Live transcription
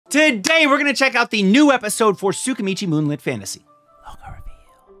Today, we're going to check out the new episode for Tsukimichi Moonlit Fantasy.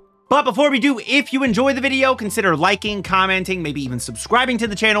 But before we do, if you enjoy the video, consider liking, commenting, maybe even subscribing to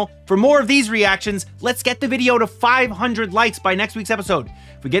the channel. For more of these reactions, let's get the video to 500 likes by next week's episode.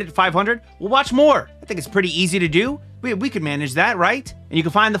 If we get it to 500, we'll watch more. I think it's pretty easy to do. We could manage that, right? And you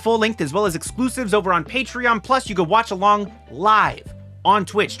can find the full link as well as exclusives over on Patreon. Plus, you could watch along live on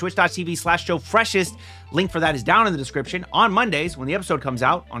Twitch, twitch.tv/showfreshest. Link for that is down in the description. On Mondays, when the episode comes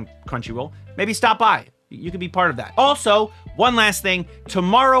out on Crunchyroll, maybe stop by. You could be part of that. Also, one last thing.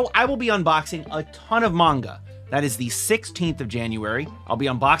 Tomorrow, I will be unboxing a ton of manga. That is the 16th of January. I'll be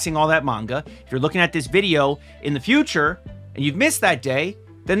unboxing all that manga. If you're looking at this video in the future and you've missed that day,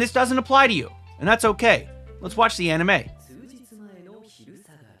 then this doesn't apply to you. And that's okay. Let's watch the anime.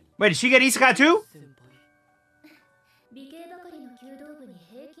 Wait, did she get isekai too?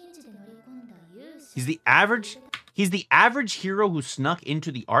 He's the average hero who snuck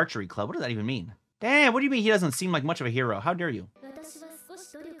into the archery club. What does that even mean? Damn, what do you mean he doesn't seem like much of a hero? How dare you?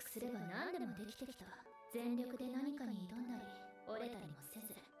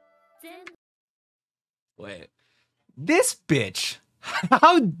 Wait. This bitch.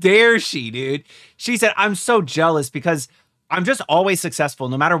 How dare she, dude? She said, I'm so jealous because I'm just always successful.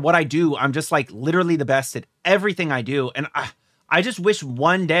 No matter what I do, I'm just like literally the best at everything I do. And I just wish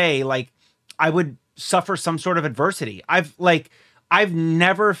one day, like, I would suffer some sort of adversity. I've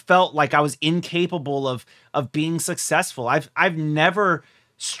never felt like I was incapable of being successful. I've never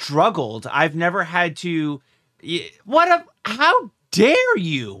struggled. I've never had to. How dare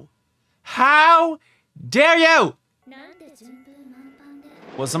you? How dare you?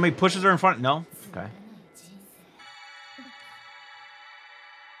 Well, somebody pushes her in front. No? Okay.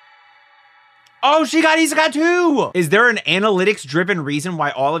 Oh, she got isekai too! Is there an analytics-driven reason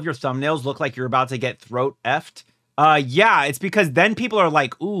why all of your thumbnails look like you're about to get throat effed? Yeah, it's because then people are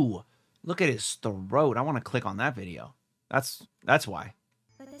like, ooh, look at his throat. I want to click on that video. That's why.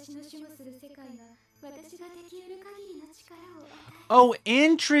 Oh,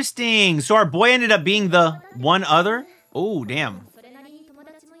 interesting. So our boy ended up being the one other? Oh, damn.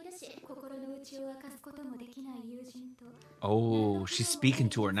 Oh, she's speaking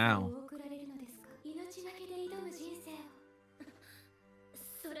to her now.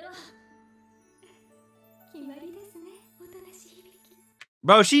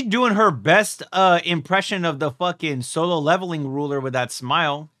 Bro, she's doing her best impression of the fucking Solo Leveling ruler with that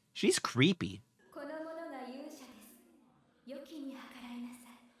smile. She's creepy.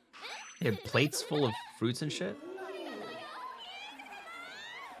 They had plates full of fruits and shit.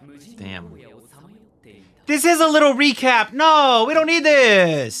 Damn. This is a little recap. No, we don't need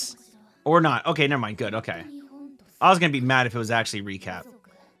this. Or not. Okay, never mind. Good. Okay. I was going to be mad if it was actually recap.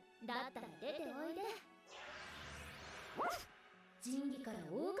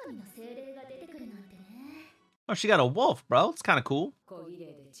 Oh, she got a wolf, bro. It's kind of cool.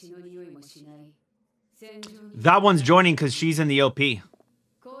 That one's joining because she's in the OP.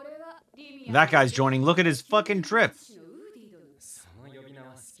 That guy's joining. Look at his fucking drip.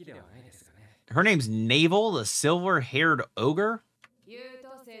 Her name's Navel, the silver-haired ogre.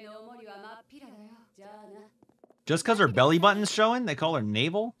 Just because her belly button's showing, they call her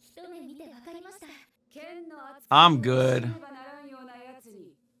Navel? I'm good.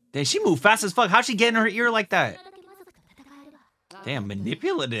 Damn, she moved fast as fuck. How'd she get in her ear like that? Damn,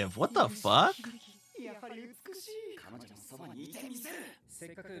 manipulative. What the fuck?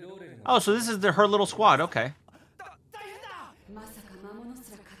 Oh, so this is her little squad. Okay.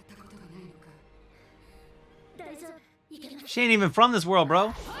 She ain't even from this world,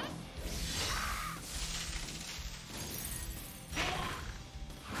 bro.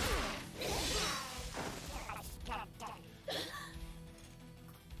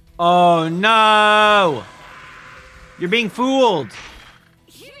 Oh no! You're being fooled!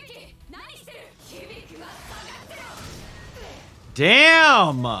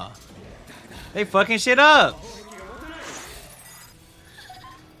 Damn! They fucking shit up!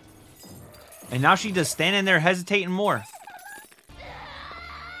 And now she's just standing there hesitating more.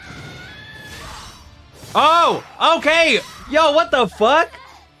 Oh! Okay! Yo, what the fuck?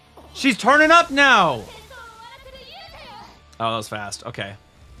 She's turning up now! Oh, that was fast. Okay.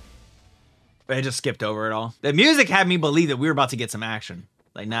 I just skipped over it all. The music had me believe that we were about to get some action.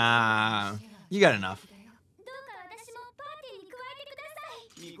 Like, nah, you got enough.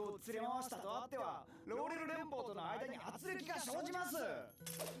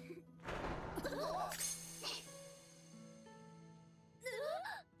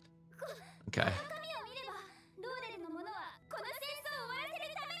 Okay.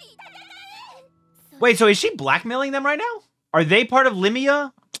 Wait, so is she blackmailing them right now? Are they part of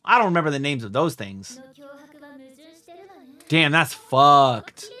𝘼𝘈𝙈? I don't remember the names of those things. Damn, that's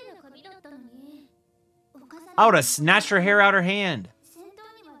fucked. I would have snatched her hair out her hand.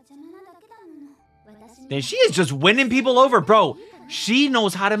 Then she is just winning people over, bro. She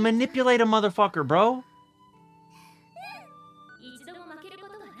knows how to manipulate a motherfucker, bro.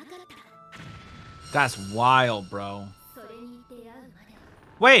 That's wild, bro.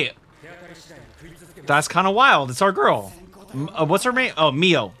 Wait. That's kind of wild. It's our girl. What's her name? Oh,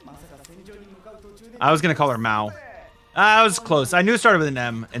 Mio. I was going to call her Mao. I was close. I knew it started with an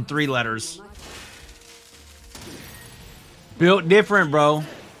M and 3 letters. Built different, bro.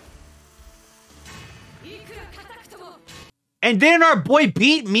 And then our boy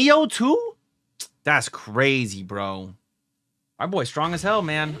beat Mio too? That's crazy, bro. Our boy's strong as hell,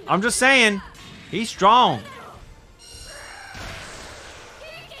 man. I'm just saying. He's strong.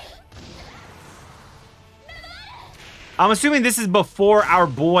 I'm assuming this is before our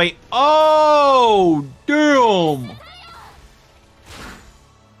boy... Oh, damn.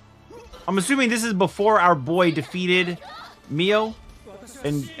 I'm assuming this is before our boy defeated Mio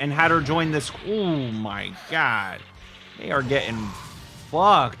and had her join this... Oh, my God. They are getting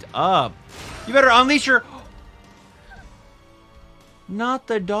fucked up. You better unleash your... Not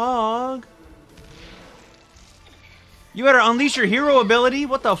the dog. You better unleash your hero ability.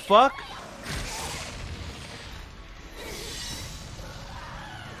 What the fuck?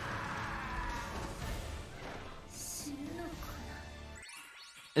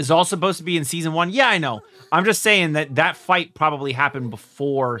 Is all supposed to be in season 1? Yeah, I know. I'm just saying that that fight probably happened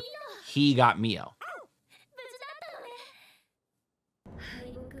before he got Mio.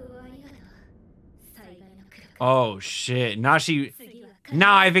 Oh, shit.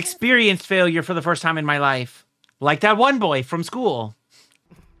 Now I've experienced failure for the first time in my life. Like that one boy from school.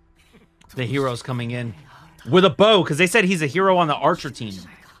 The hero's coming in with a bow, because they said he's a hero on the archer team.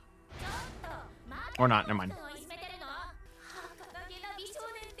 Or not, never mind.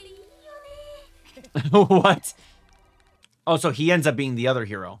 What? Oh, so he ends up being the other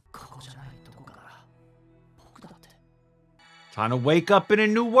hero. Time to wake up in a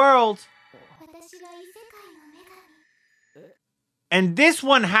new world. And this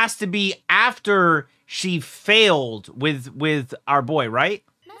one has to be after she failed with our boy, right?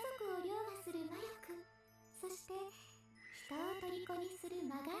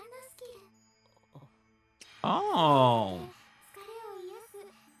 Oh.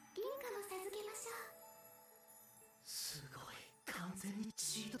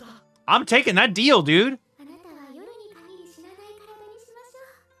 I'm taking that deal, dude.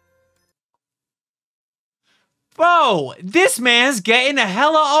 Bro, this man's getting a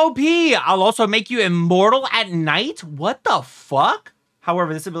hella OP. I'll also make you immortal at night? What the fuck?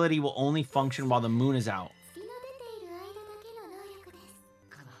 However, this ability will only function while the moon is out.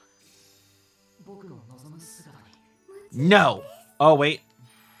 No. Oh, wait.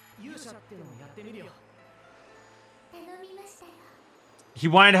 He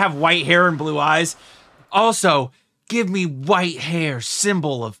wanted to have white hair and blue eyes. Also, give me white hair,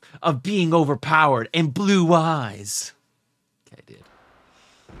 symbol of being overpowered, and blue eyes. Okay, dude.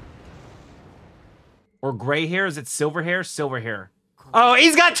 Or gray hair? Is it silver hair? Silver hair. Oh,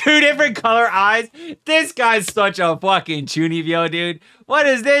 he's got 2 different color eyes. This guy's such a fucking chunibyo, dude. What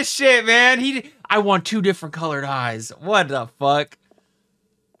is this shit, man? I want 2 different colored eyes. What the fuck?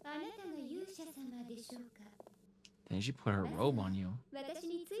 Dang, she put her robe on you.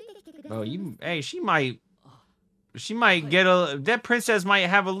 Bro, hey, she might get that princess might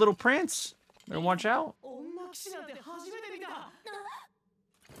have a little prince. Better watch out.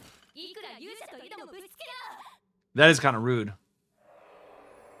 That is kind of rude.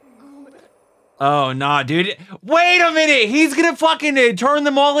 Oh, nah, dude. Wait a minute. He's gonna fucking turn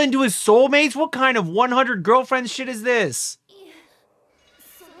them all into his soulmates? What kind of 100 girlfriends shit is this?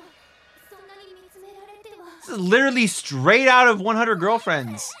 This is literally straight out of 100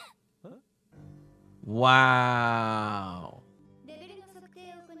 girlfriends. Wow.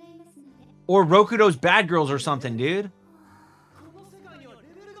 Or Rokudo's Bad Girls or something, dude.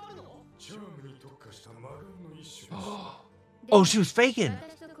 Oh, she was faking.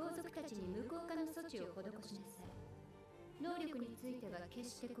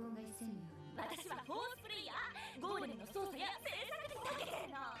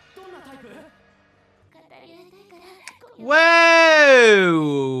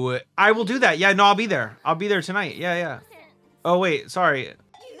 Whoa! I will do that. Yeah, no, I'll be there. I'll be there tonight. Yeah, yeah. Oh, wait. Sorry.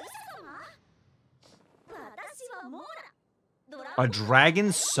 A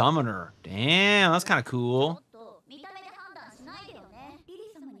dragon summoner. Damn, that's kind of cool.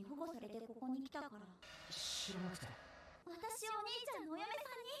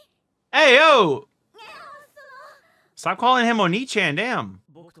 Hey, yo! Stop calling him Oni-chan, damn.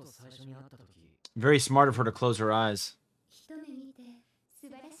 Very smart of her to close her eyes.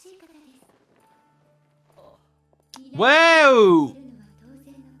 Whoa!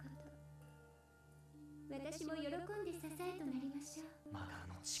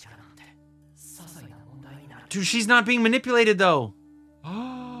 Dude, she's not being manipulated, though.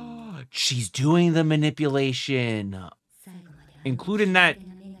 She's doing the manipulation. Including that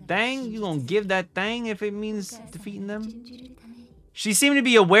thing? You gonna give that thing if it means defeating them? She seemed to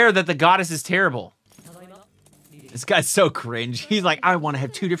be aware that the goddess is terrible. This guy's so cringe. He's like, I want to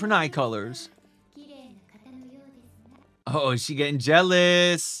have 2 different eye colors. Oh, is she getting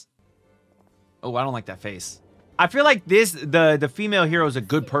jealous? Oh, I don't like that face. I feel like the female hero is a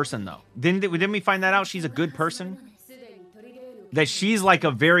good person, though. Didn't we find that out? She's a good person? That she's like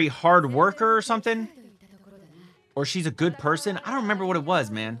a very hard worker or something? Or she's a good person? I don't remember what it was,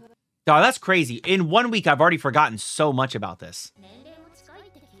 man. Oh, that's crazy. In 1 week, I've already forgotten so much about this.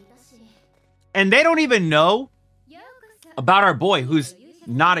 And they don't even know about our boy, who's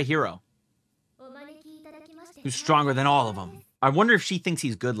not a hero. Who's stronger than all of them. I wonder if she thinks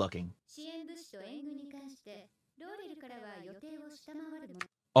he's good looking.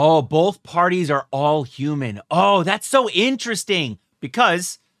 Oh, both parties are all human. Oh, that's so interesting.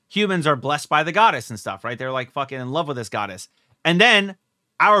 Because humans are blessed by the goddess and stuff, right? They're like fucking in love with this goddess. And then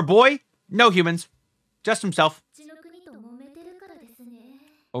our boy, no humans, just himself.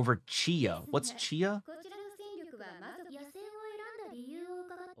 Over 𝘼𝘿𝙈𝙄. What's 𝘼𝘿𝙈?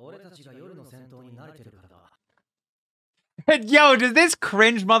 Yo, does this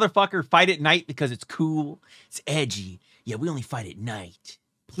cringe motherfucker fight at night because it's cool? It's edgy. Yeah, we only fight at night.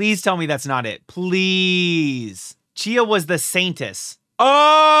 Please tell me that's not it. Please. 𝘼𝘿 was the saintess.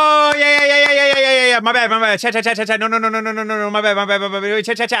 Oh, yeah. My bad. Chat. No. My bad.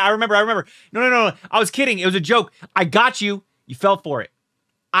 Chat. I remember. No. I was kidding. It was a joke. I got you. You fell for it.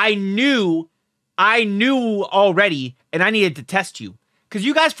 I knew already, and I needed to test you. Because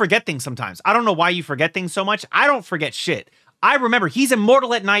you guys forget things sometimes. I don't know why you forget things so much. I don't forget shit. I remember. He's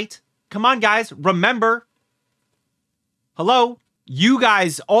immortal at night. Come on, guys. Remember. Hello? You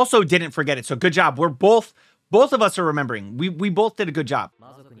guys also didn't forget it, so good job. We're both of us are remembering. We both did a good job.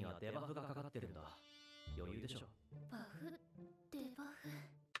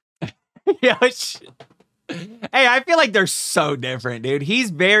 Yeah, hey, I feel like they're so different, dude. He is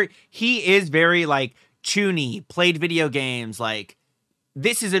very like chuny, played video games, like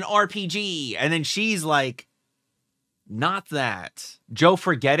this is an RPG, and then she's like, not that. Joe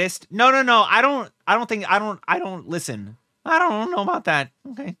Forgettist? No. I don't listen. I don't know about that.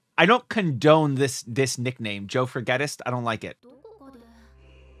 Okay. I don't condone this nickname, Joe Forgettist. I don't like it.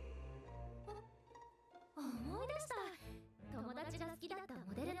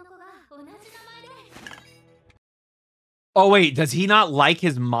 Oh, wait, does he not like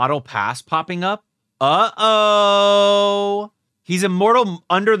his model pass popping up? Uh-oh. He's immortal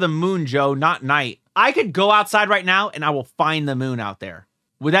under the moon, Joe, not night. I could go outside right now and I will find the moon out there.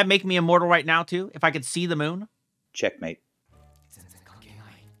 Would that make me immortal right now, too? If I could see the moon? Checkmate.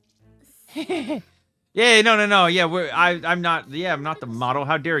 Yeah, no. Yeah, I'm not the model.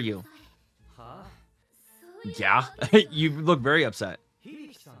 How dare you? Yeah, you look very upset.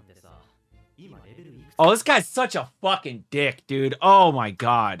 Oh, this guy's such a fucking dick, dude. Oh my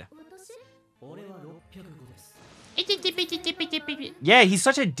god. Yeah, he's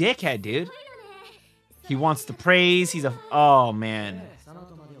such a dickhead, dude. He wants the praise. He's a... Oh, man.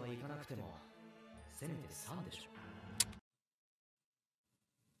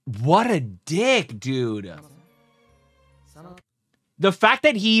 What a dick, dude. The fact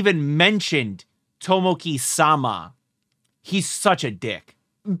that he even mentioned Tomoki-sama. He's such a dick.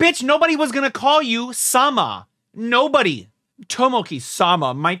 Bitch, nobody was gonna call you Sama. Nobody.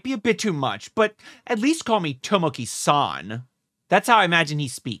 Tomoki-sama might be a bit too much, but at least call me Tomoki-san. That's how I imagine he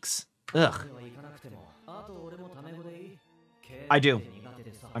speaks. Ugh. I do.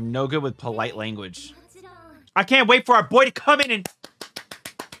 I'm no good with polite language. I can't wait for our boy to come in and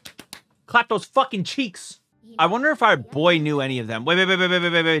clap those fucking cheeks. I wonder if our boy knew any of them.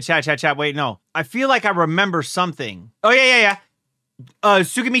 Wait. Chat. Wait, no. I feel like I remember something. Oh, yeah.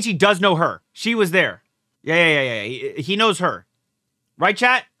 Tsukimichi does know her. She was there. Yeah. He knows her. Right,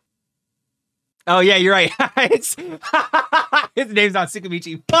 chat? Oh, yeah, you're right. His name's not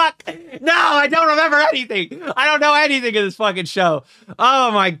Tsukimichi. Fuck! No, I don't remember anything. I don't know anything in this fucking show.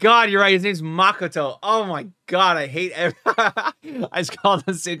 Oh, my God, you're right. His name's Makoto. Oh, my God, I hate I just called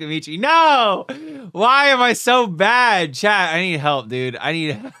him Tsukimichi. No! Why am I so bad? Chat, I need help, dude. I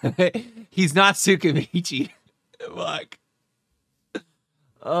need... He's not Tsukimichi. Fuck.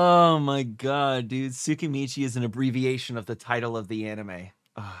 Oh my god, dude. Tsukimichi is an abbreviation of the title of the anime.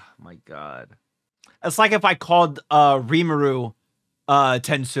 Oh my god. It's like if I called Rimuru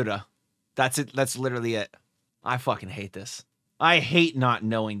Tensura. That's it. That's literally it. I fucking hate this. I hate not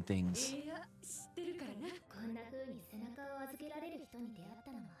knowing things.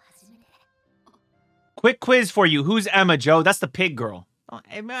 Quick quiz for you. Who's 𝘼𝘿𝙈𝙄? That's the pig girl.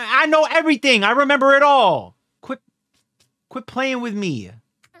 I know everything. I remember it all. Quit playing with me.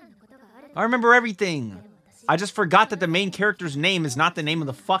 I remember everything. I just forgot that the main character's name is not the name of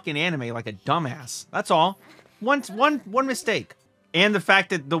the fucking anime like a dumbass. That's all. One mistake. And the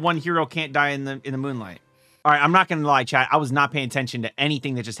fact that the one hero can't die in the moonlight. All right, I'm not gonna lie, chat. I was not paying attention to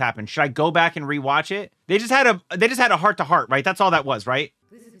anything that just happened. Should I go back and rewatch it? They just had a heart to heart, right? That's all that was, right?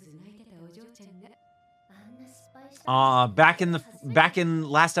 Back in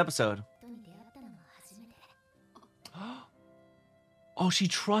last episode. Oh, she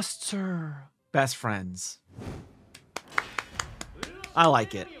trusts her. Best friends. I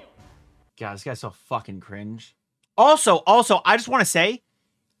like it. God, this guy's so fucking cringe. Also, I just want to say,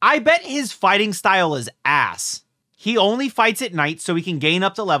 I bet his fighting style is ass. He only fights at night so he can gain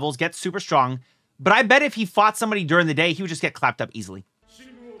up the levels, get super strong. But I bet if he fought somebody during the day, he would just get clapped up easily.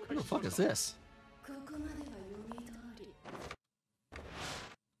 What the fuck is this?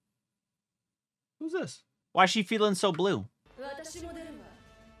 Who's this? Why is she feeling so blue?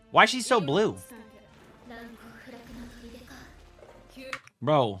 Why is she so blue?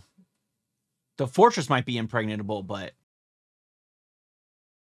 Bro, the fortress might be impregnable, but...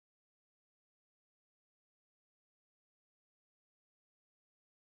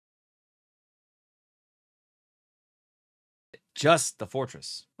 just the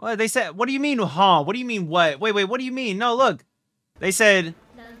fortress. Well, they said, what do you mean, huh? What do you mean, what? Wait, what do you mean? No, look. They said,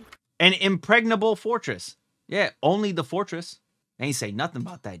 an impregnable fortress. Yeah, only the fortress. They ain't say nothing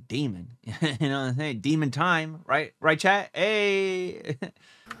about that demon. You know what I'm saying? Demon time, right? Right, chat? Hey. All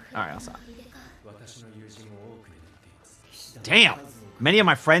right, I'll stop. Damn. Many of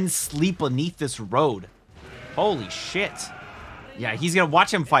my friends sleep beneath this road. Holy shit. Yeah, he's gonna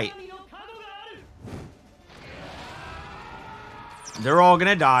watch him fight. They're all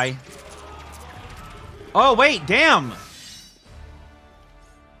gonna die. Oh, wait, damn.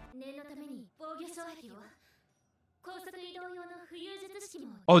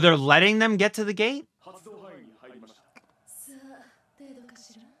 Oh, they're letting them get to the gate?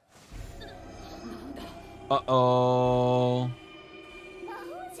 Uh-oh.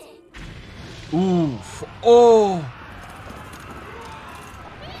 Oof. Oh.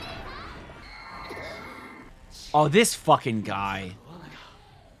 Oh, this fucking guy.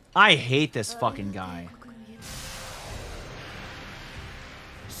 I hate this fucking guy.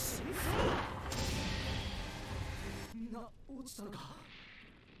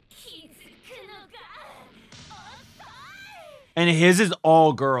 And his is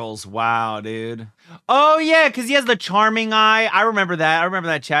all girls. Wow, dude. Oh, yeah, because he has the charming eye. I remember that. I remember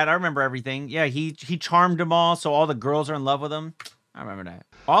that, chat. I remember everything. Yeah, he charmed them all, so all the girls are in love with him. I remember that.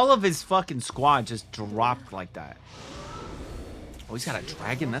 All of his fucking squad just dropped like that. Oh, he's got a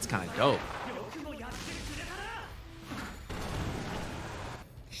dragon? That's kind of dope.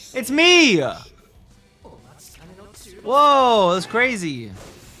 It's me! Whoa, that's crazy.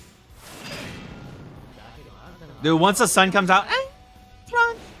 Dude, once the sun comes out,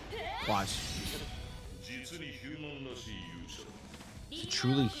 run. Watch. It's a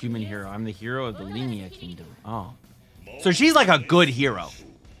truly human hero. I'm the hero of the 𝘼𝘈𝙈 kingdom. Oh. So she's like a good hero.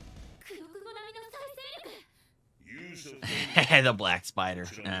 The black spider.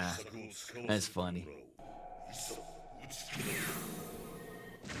 That's funny.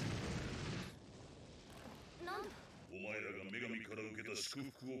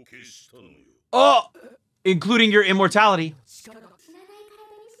 Oh! Including your immortality.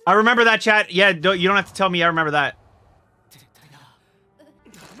 I remember that, chat. Yeah, you don't have to tell me. I remember that.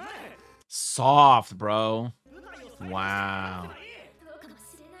 Soft, bro. Wow.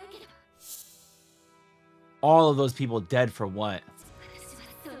 All of those people dead for what?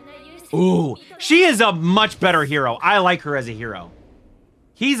 Ooh, she is a much better hero. I like her as a hero.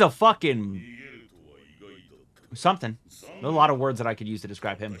 He's a fucking... something. There's a lot of words that I could use to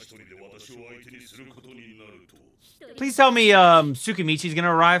describe him. Please tell me Tsukimichi's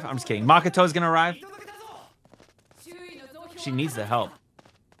gonna arrive. I'm just kidding. Makoto's gonna arrive. She needs the help.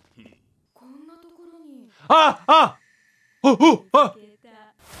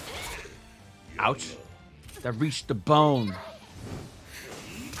 Ouch. That reached the bone.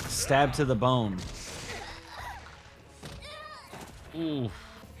 Stab to the bone. Ooh.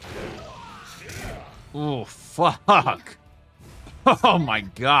 Ooh, fuck. Oh my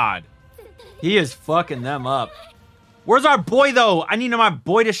god. He is fucking them up. Where's our boy, though? I need my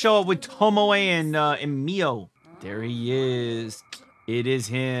boy to show up with Tomoe and Mio. There he is. It is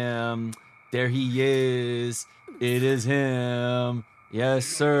him. There he is. It is him. Yes,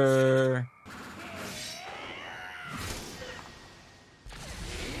 sir.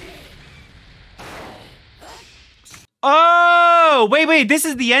 Oh, wait. This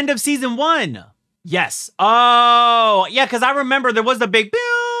is the end of season 1. Yes. Oh, yeah, because I remember there was the big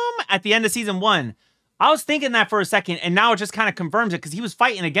boom at the end of season 1. I was thinking that for a second, and now it just kind of confirms it because he was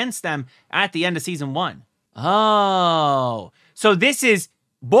fighting against them at the end of season 1. Oh, so this is,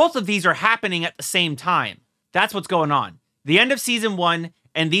 both of these are happening at the same time. That's what's going on. The end of season 1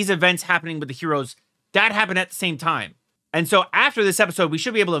 and these events happening with the heroes, that happened at the same time. And so after this episode, we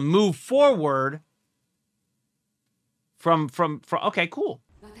should be able to move forward from okay, cool.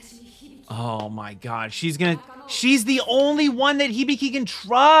 Oh my god, she's the only one that Hibiki can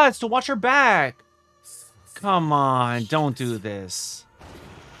trust to watch her back. Come on, don't do this.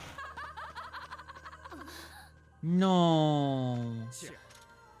 No.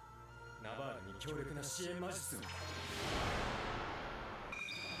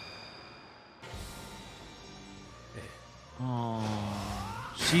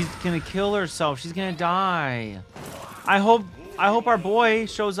 Oh, she's gonna kill herself. She's gonna die. I hope our boy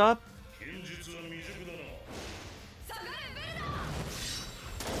shows up.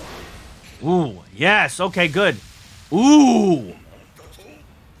 Ooh, yes. Okay, good. Ooh.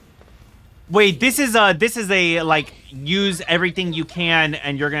 Wait, this is a like use everything you can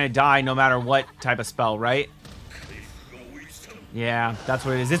and you're gonna die no matter what type of spell, right? Yeah, that's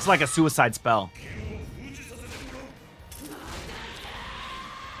what it is. It's like a suicide spell.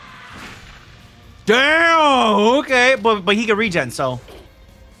 Damn. Okay, but he can regen, so.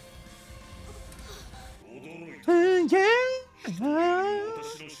 Yeah.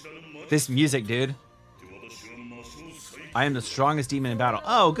 This music, dude. I am the strongest demon in battle.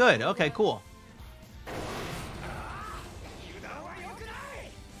 Oh, good. Okay, cool.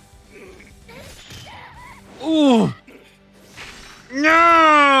 Ooh.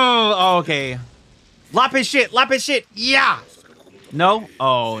 No. Oh, okay. Lop his shit. Lop his shit. Yeah. No?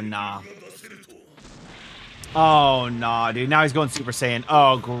 Oh, nah. Oh, nah, dude. Now he's going Super Saiyan.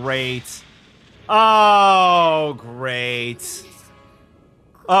 Oh, great. Oh, great.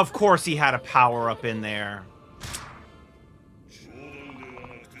 Of course he had a power-up in there.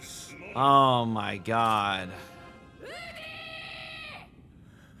 Oh, my God.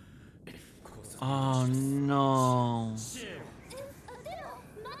 Oh, no.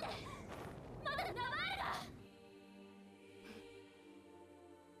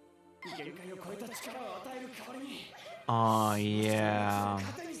 Oh, yeah.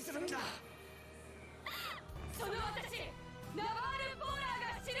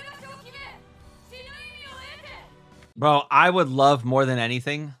 Bro, I would love more than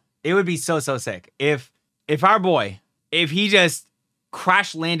anything. It would be so sick if our boy, if he just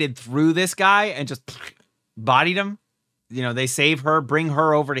crash landed through this guy and just bodied him. You know, they save her, bring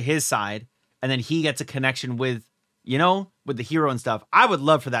her over to his side, and then he gets a connection with, you know, with the hero and stuff. I would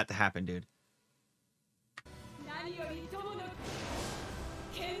love for that to happen, dude.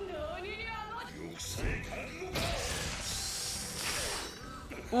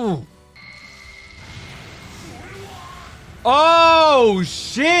 Ooh. Oh,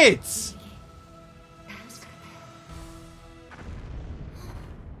 shit!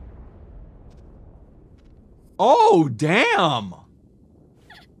 Oh, damn!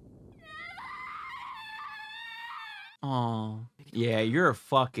 Oh, yeah, you're a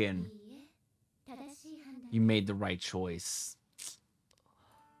fucking... You made the right choice.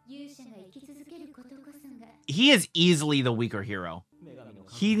 He is easily the weaker hero.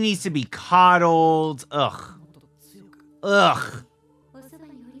 He needs to be coddled. Ugh. Ugh.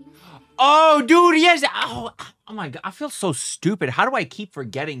 Oh, dude, yes. Oh my God. I feel so stupid. How do I keep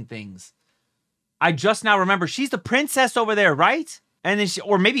forgetting things? I just now remember she's the princess over there, right? And then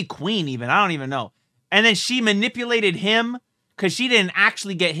or maybe queen even. I don't even know. And then she manipulated him because she didn't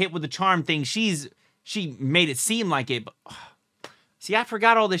actually get hit with the charm thing. She made it seem like it. But, see, I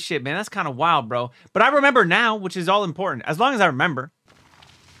forgot all this shit, man. That's kind of wild, bro. But I remember now, which is all important. As long as I remember.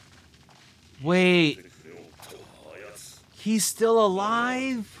 Wait. He's still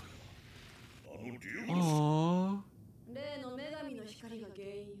alive? Oh.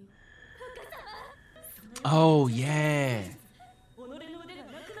 Oh, yeah.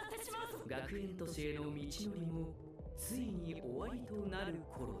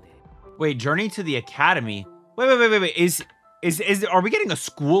 Wait, Journey to the Academy? Wait. Are we getting a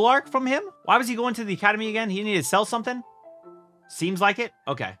school arc from him? Why was he going to the academy again? He needed to sell something? Seems like it?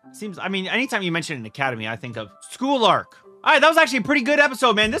 Okay. Seems, I mean, anytime you mention an academy, I think of school arc. All right, that was actually a pretty good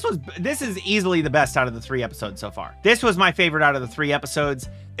episode, man. This is easily the best out of the 3 episodes so far. This was my favorite out of the 3 episodes.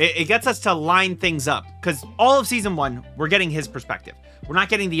 It gets us to line things up because all of season 1, we're getting his perspective. We're not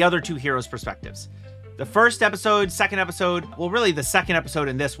getting the other 2 heroes' perspectives. The first episode, second episode, well, really the second episode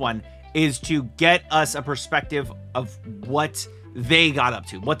in this one is to get us a perspective of what they got up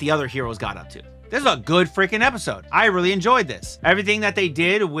to, what the other heroes got up to. This is a good freaking episode. I really enjoyed this. Everything that they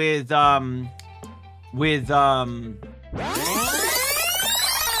did with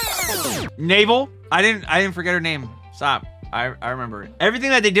Naval. I didn't forget her name. Stop. I remember it.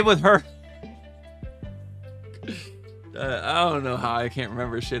 Everything that they did with her. I don't know how I can't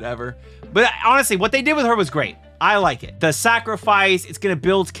remember shit ever. But honestly, what they did with her was great. I like it. The sacrifice, it's gonna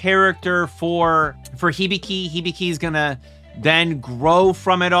build character for Hibiki. Hibiki's gonna then grow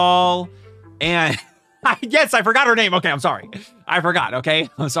from it all. And yes, I forgot her name. Okay, I'm sorry. I forgot, okay?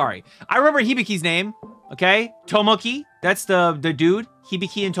 I'm sorry. I remember Hibiki's name, okay? Tomoki, that's the dude.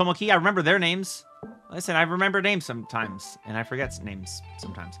 Hibiki and Tomoki, I remember their names. Listen, I remember names sometimes, and I forget names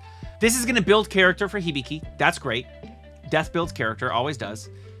sometimes. This is gonna build character for Hibiki. That's great. Death builds character, always does.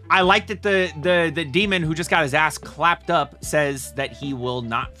 I like that the demon who just got his ass clapped up says that he will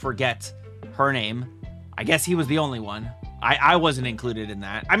not forget her name. I guess he was the only one. I wasn't included in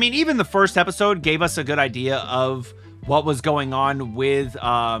that. I mean, even the first episode gave us a good idea of what was going on with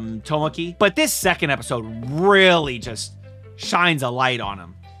Tomoki. But this second episode really just shines a light on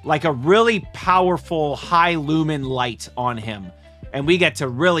him. Like a really powerful, high lumen light on him. And we get to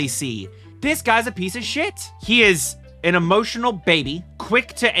really see, this guy's a piece of shit. He is an emotional baby,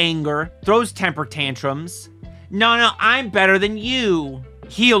 quick to anger, throws temper tantrums. No, I'm better than you.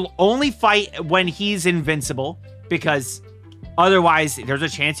 He'll only fight when he's invincible because otherwise there's a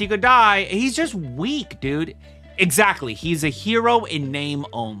chance he could die. He's just weak, dude. Exactly. He's a hero in name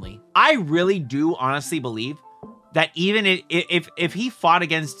only. I really do honestly believe that even if he fought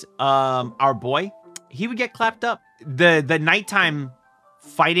against our boy, he would get clapped up. The nighttime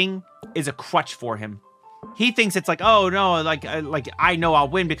fighting is a crutch for him. He thinks it's like, oh no, like I know I'll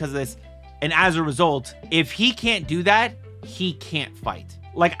win because of this. And as a result, if he can't do that, he can't fight.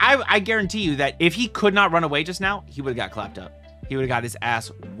 Like I guarantee you that if he could not run away just now, he would have got clapped up. He would have got his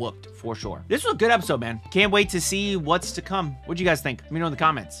ass whooped for sure. This was a good episode, man. Can't wait to see what's to come. What'd you guys think? Let me know in the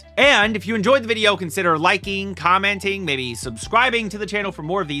comments. And if you enjoyed the video, consider liking, commenting, maybe subscribing to the channel for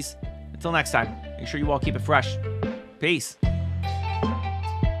more of these. Until next time, make sure you all keep it fresh. Peace.